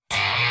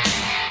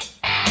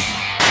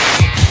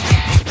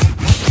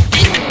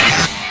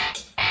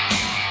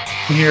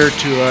here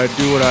to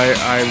do what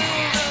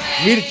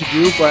I needed to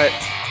do, but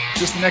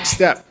just the next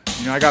step.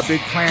 You know, I got big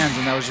plans,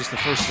 and that was just the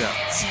first step.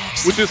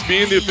 With this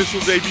being the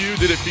official debut,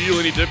 did it feel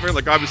any different?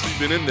 Like, obviously you've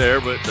been in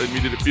there, but I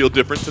mean, did it feel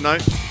different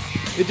tonight?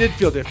 It did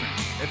feel different.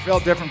 It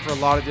felt different for a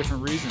lot of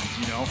different reasons,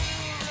 you know.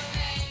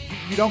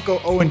 You don't go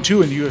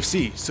 0-2 in the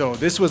UFC, so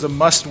this was a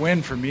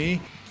must-win for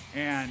me,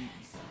 and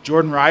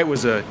Jordan Wright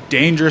was a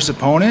dangerous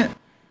opponent,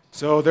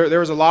 so there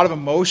was a lot of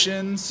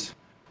emotions.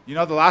 You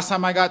know, the last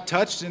time I got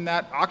touched in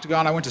that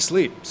octagon, I went to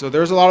sleep, so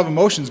there was a lot of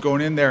emotions going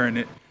in there, and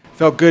it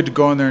felt good to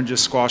go in there and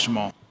just squash them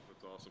all.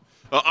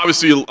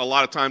 Obviously, a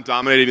lot of time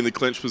dominating the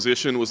clinch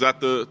position. Was that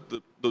the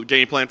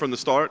game plan from the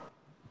start?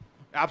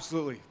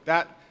 Absolutely.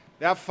 That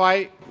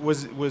fight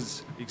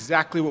was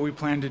exactly what we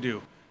planned to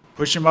do.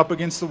 Push him up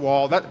against the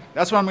wall.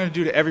 That's what I'm going to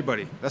do to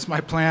everybody. That's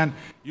my plan.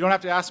 You don't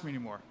have to ask me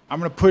anymore. I'm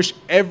going to push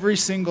every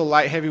single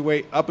light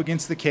heavyweight up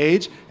against the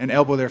cage and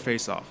elbow their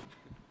face off.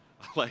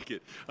 I like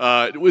it.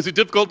 Was it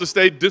difficult to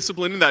stay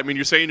disciplined in that? I mean,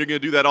 you're saying you're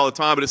going to do that all the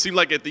time, but it seemed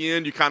like at the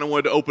end you kind of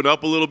wanted to open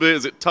up a little bit.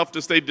 Is it tough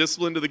to stay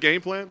disciplined to the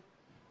game plan?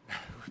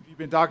 You've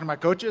been talking to my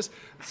coaches.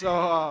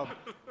 So,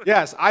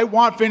 yes, I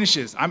want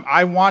finishes.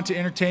 I want to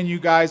entertain you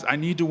guys. I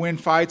need to win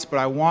fights, but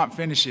I want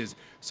finishes.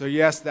 So,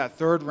 yes, that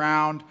third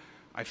round,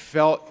 I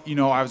felt, you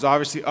know, I was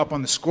obviously up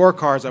on the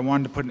scorecards. I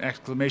wanted to put an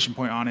exclamation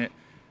point on it.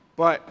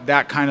 But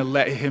that kind of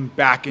let him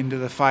back into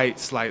the fight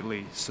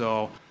slightly.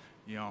 So,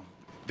 you know,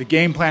 the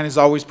game plan is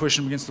always push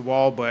him against the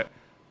wall, but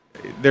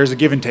there's a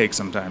give and take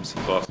sometimes.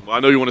 That's awesome. Well, I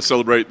know you want to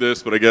celebrate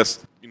this, but I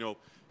guess, you know,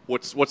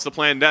 what's the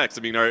plan next?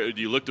 I mean,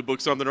 do you look to book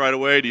something right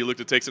away? Do you look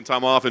to take some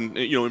time off and,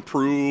 you know,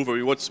 improve? I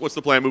mean, what's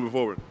the plan moving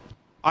forward?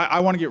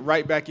 I want to get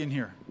right back in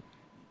here.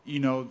 You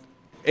know,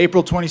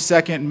 April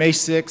 22nd, May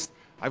 6th,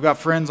 I've got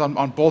friends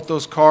on both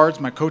those cards.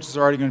 My coaches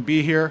are already going to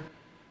be here.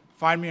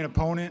 Find me an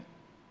opponent.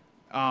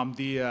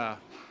 The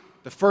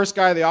first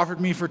guy they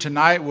offered me for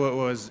tonight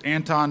was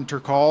Anton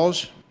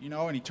Turkalj, you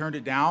know, and he turned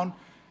it down.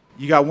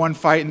 You got one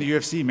fight in the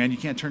UFC, man. You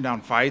can't turn down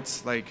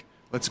fights. Like,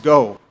 let's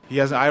go.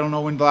 I don't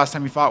know when the last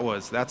time he fought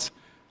was. Let's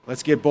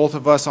get both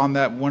of us on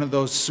that one of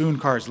those soon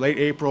cards, late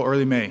April,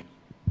 early May.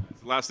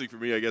 Last thing for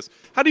me, I guess.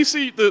 How do you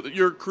see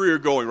your career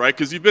going, right?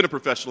 Because you've been a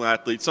professional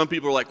athlete. Some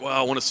people are like, well,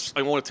 I want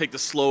to take the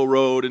slow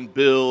road and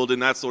build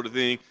and that sort of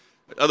thing.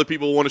 Other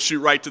people want to shoot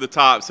right to the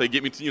top, say,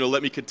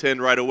 let me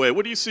contend right away.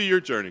 What do you see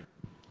your journey?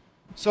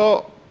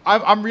 So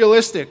I'm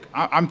realistic.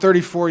 I'm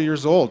 34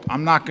 years old.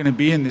 I'm not going to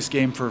be in this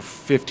game for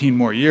 15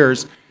 more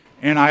years,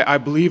 and I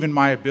believe in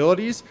my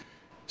abilities.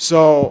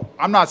 So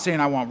I'm not saying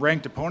I want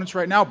ranked opponents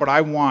right now, but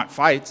I want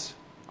fights.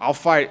 I'll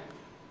fight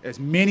as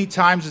many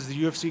times as the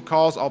UFC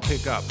calls, I'll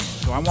pick up.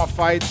 So I want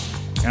fights,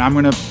 and I'm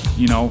going to,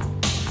 you know,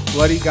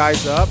 bloody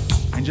guys up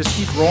and just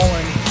keep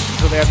rolling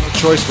until they have no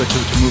choice but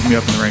to move me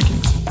up in the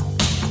rankings.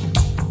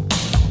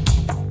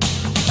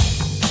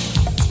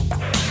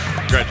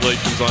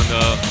 Congratulations on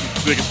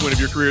the biggest win of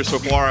your career so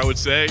far, I would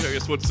say. I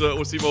guess what's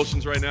the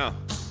emotions right now?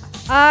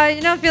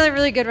 You know, I'm feeling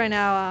really good right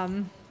now.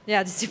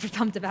 Yeah, just super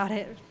pumped about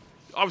it.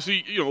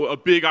 Obviously, you know, a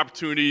big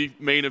opportunity,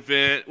 main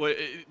event.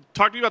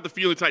 Talk to me about the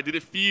feeling tonight. Did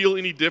it feel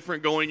any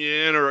different going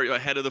in or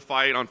ahead of the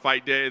fight on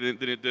fight day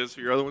than it does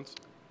for your other ones?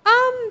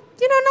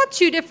 You know, not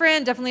too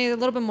different. Definitely a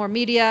little bit more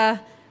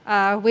media,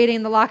 waiting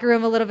in the locker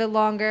room a little bit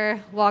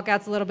longer,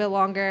 walkouts a little bit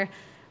longer.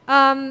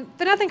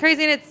 But nothing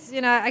crazy, and it's,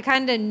 you know, I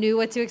kind of knew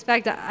what to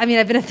expect. I mean,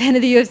 I've been a fan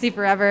of the UFC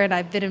forever, and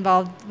I've been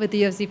involved with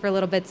the UFC for a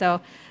little bit,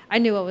 so I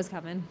knew what was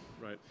coming.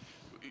 Right.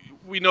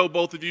 We know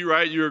both of you,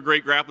 right? You're a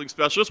great grappling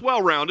specialist,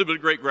 well-rounded, but a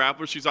great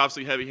grappler. She's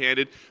obviously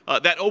heavy-handed.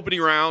 That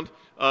opening round,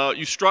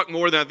 you struck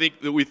more than I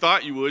think that we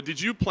thought you would. Did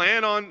you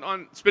plan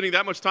on spending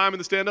that much time in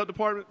the stand-up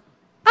department?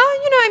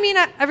 You know, I mean,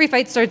 every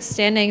fight starts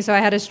standing, so I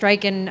had to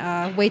strike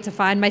and wait to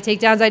find my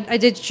takedowns. I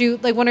did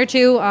shoot like one or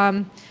two,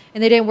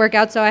 and they didn't work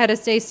out, so I had to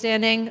stay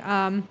standing.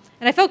 And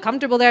I felt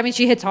comfortable there. I mean,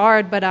 she hits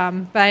hard, but I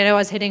know I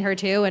was hitting her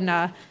too. And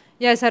yeah,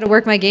 I just had to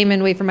work my game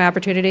and wait for my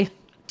opportunity.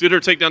 Did her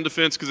takedown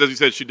defense, because as you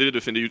said, she did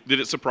defend you, did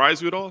it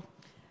surprise you at all?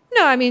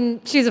 No, I mean,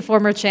 she's a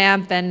former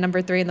champ and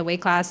number 3 in the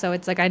weight class, so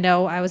it's like I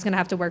know I was going to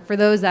have to work for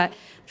those. That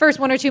first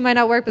one or two might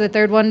not work, but the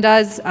third one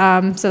does.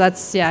 So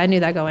that's, yeah, I knew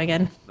that going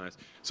in. Nice.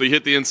 So you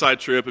hit the inside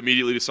trip,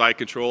 immediately to side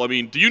control. I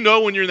mean, do you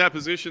know when you're in that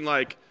position,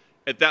 like,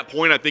 at that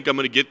point, I think I'm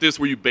going to get this?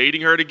 Were you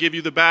baiting her to give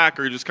you the back,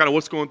 or just kind of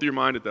what's going through your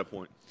mind at that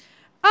point?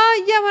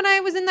 Yeah, when I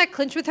was in that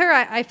clinch with her,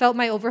 I felt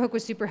my overhook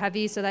was super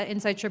heavy, so that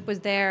inside trip was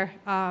there.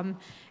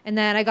 And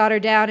then I got her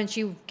down, and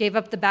she gave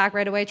up the back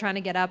right away trying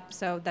to get up,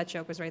 so that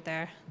choke was right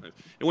there. Nice.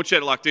 And once she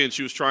had it locked in,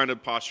 she was trying to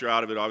posture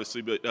out of it,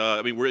 obviously. But,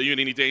 I mean, were you in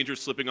any danger of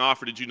slipping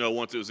off, or did you know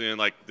once it was in,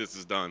 like, this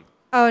is done?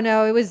 Oh,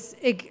 no,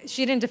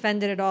 she didn't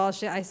defend it at all.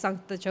 I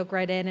sunk the choke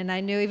right in, and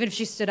I knew even if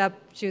she stood up,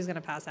 she was going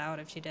to pass out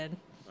if she did.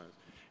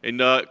 And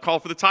call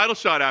for the title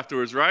shot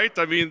afterwards, right?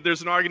 I mean,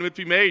 there's an argument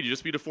to be made. You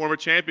just beat a former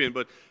champion,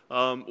 but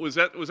was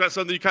that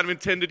something you kind of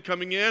intended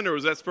coming in, or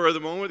was that spur of the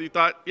moment? You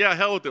thought, yeah,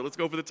 hell with it, let's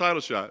go for the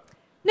title shot?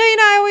 No,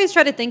 I always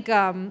try to think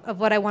of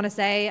what I want to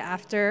say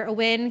after a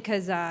win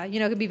because, it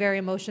can be very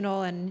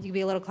emotional and you can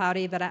be a little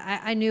cloudy. But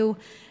I knew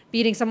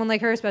beating someone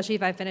like her, especially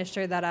if I finished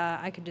her, that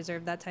I could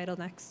deserve that title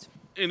next.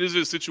 And is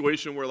it a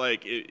situation where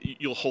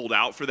you'll hold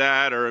out for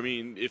that, or I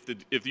mean, if the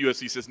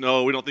UFC says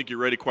no, we don't think you're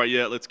ready quite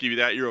yet, let's give you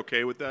that, you're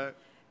okay with that?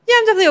 Yeah,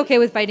 I'm definitely okay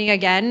with fighting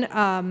again.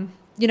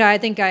 I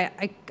think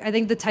I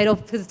think the title,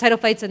 because the title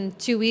fight's in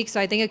 2 weeks, so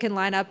I think it can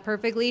line up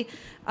perfectly.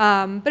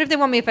 But if they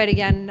want me to fight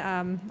again,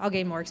 I'll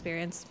gain more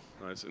experience.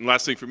 Nice. And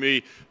last thing for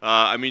me,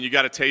 you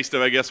got a taste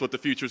of, I guess, what the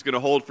future is going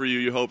to hold for you.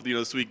 You hope,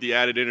 this week, the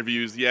added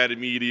interviews, the added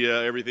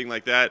media, everything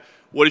like that.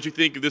 What did you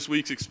think of this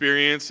week's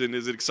experience? And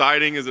is it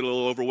exciting? Is it a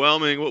little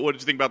overwhelming? What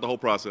did you think about the whole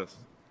process?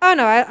 Oh,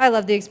 no, I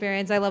love the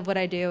experience. I love what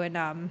I do. And,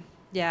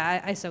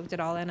 I soaked it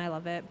all in. I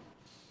love it.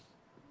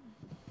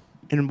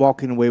 And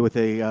walking away with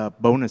a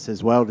bonus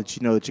as well. Did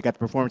you know that you got the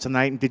performance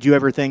tonight? And did you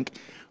ever think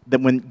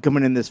that when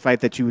coming in this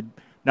fight that you would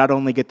not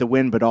only get the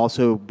win, but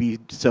also be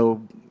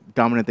so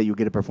dominant that you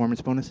get a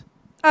performance bonus?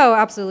 Oh,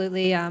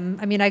 absolutely.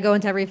 I go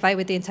into every fight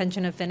with the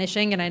intention of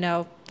finishing, and I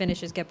know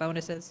finishes get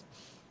bonuses.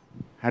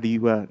 How do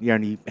you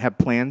have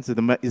plans? Is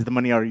the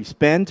money already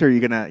spent, or are you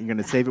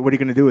gonna save it? What are you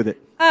gonna do with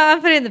it? I'm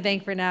putting it in the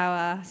bank for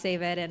now,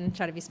 save it, and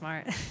try to be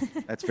smart.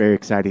 That's a very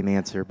exciting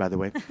answer, by the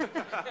way.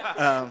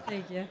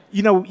 Thank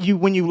you.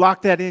 When you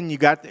locked that in,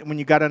 when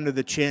you got under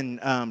the chin,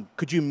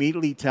 could you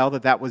immediately tell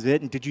that was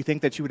it? And did you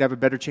think that she would have a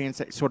better chance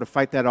to sort of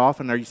fight that off?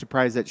 And are you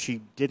surprised that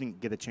she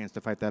didn't get a chance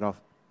to fight that off?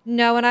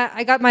 No, when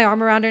I got my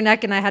arm around her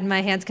neck and I had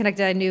my hands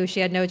connected, I knew she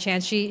had no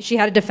chance. She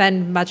had to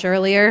defend much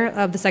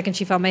earlier the second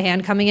she felt my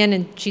hand coming in,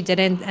 and she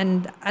didn't.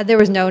 And there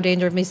was no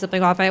danger of me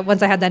slipping off.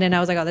 Once I had that in,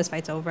 I was like, oh, this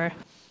fight's over.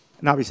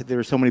 And obviously, there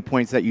were so many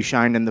points that you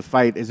shined in the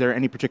fight. Is there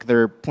any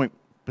particular point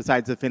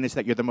besides the finish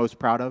that you're the most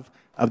proud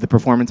of the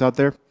performance out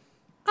there?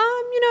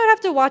 I'd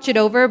have to watch it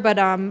over, but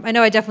I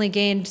know I definitely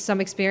gained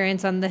some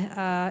experience on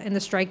in the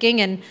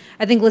striking, and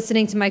I think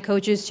listening to my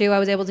coaches too, I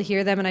was able to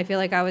hear them, and I feel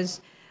like I was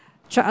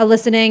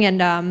listening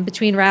and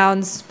between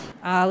rounds,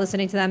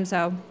 listening to them.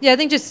 So yeah, I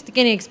think just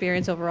gaining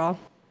experience overall.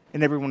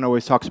 And everyone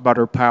always talks about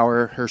her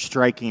power, her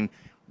striking.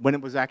 When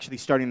it was actually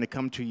starting to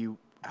come to you,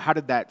 how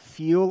did that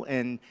feel?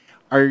 And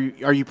are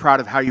you proud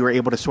of how you were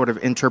able to sort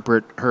of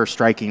interpret her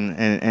striking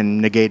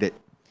and negate it?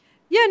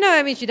 Yeah,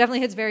 no, she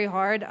definitely hits very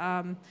hard.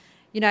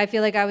 I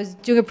feel like I was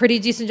doing a pretty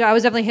decent job. I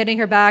was definitely hitting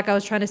her back. I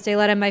was trying to stay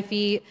light on my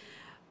feet,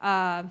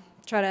 try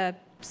to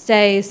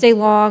stay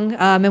long,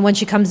 and when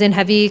she comes in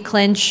heavy,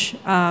 clinch.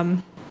 So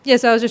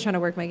I was just trying to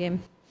work my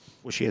game.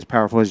 Was she as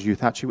powerful as you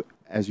thought she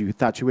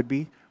would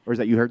be, or is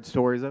that you heard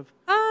stories of?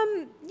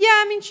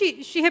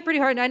 She hit pretty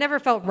hard. I never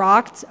felt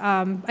rocked.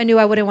 I knew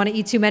I wouldn't want to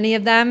eat too many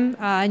of them,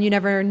 and you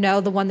never know,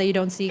 the one that you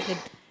don't see could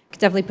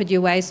definitely put you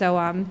away. So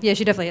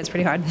she definitely hits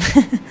pretty hard.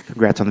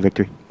 Congrats on the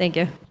victory. Thank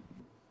you.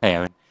 Hey,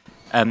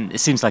 Aaron. It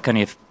seems like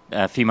only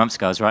a few months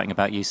ago I was writing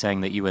about you saying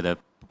that you were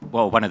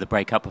one of the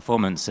breakout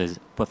performers of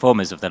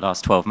the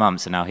last 12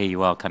 months, and now here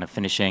you are kind of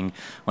finishing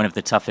one of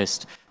the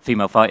toughest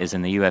female fighters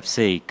in the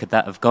UFC. Could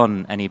that have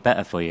gone any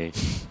better for you?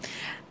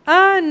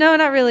 No,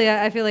 not really.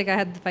 I feel like I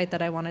had the fight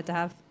that I wanted to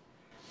have.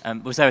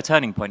 Was there a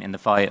turning point in the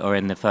fight or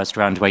in the first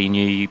round where you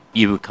knew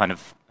you kind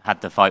of had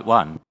the fight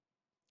won?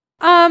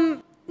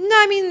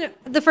 No,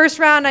 the first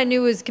round I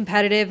knew was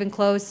competitive and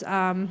close.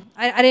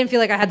 I didn't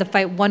feel like I had the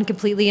fight won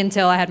completely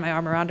until I had my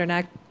arm around her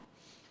neck.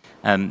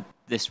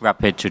 This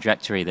rapid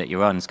trajectory that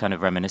you're on is kind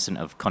of reminiscent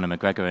of Conor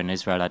McGregor and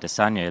Israel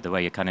Adesanya, the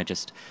way you're kind of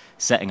just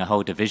setting a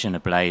whole division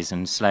ablaze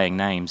and slaying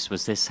names.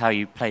 Was this how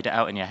you played it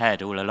out in your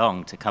head all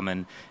along, to come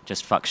and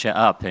just fuck shit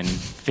up in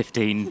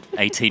 15,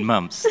 18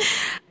 months?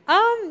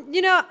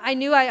 I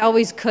knew I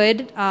always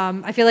could.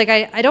 I feel like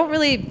I don't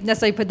really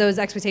necessarily put those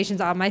expectations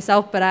on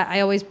myself, but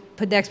I always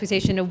put the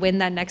expectation to win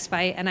that next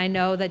fight, and I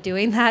know that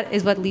doing that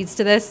is what leads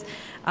to this.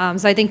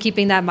 So I think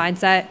keeping that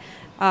mindset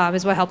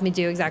is what helped me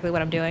do exactly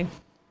what I'm doing.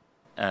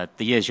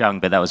 The year's young,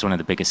 but that was one of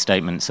the biggest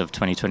statements of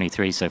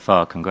 2023 so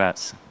far.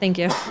 Congrats. Thank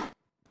you.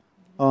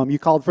 You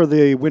called for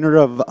the winner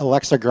of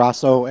Alexa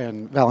Grasso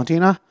and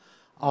Valentina.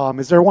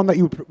 Is there one that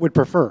you would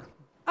prefer?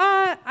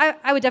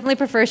 I would definitely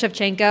prefer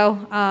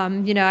Shevchenko.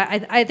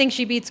 I think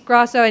she beats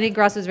Grasso. I think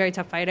Grasso is a very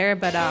tough fighter,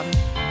 but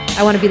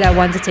I want to be that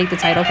one to take the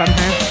title from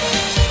her.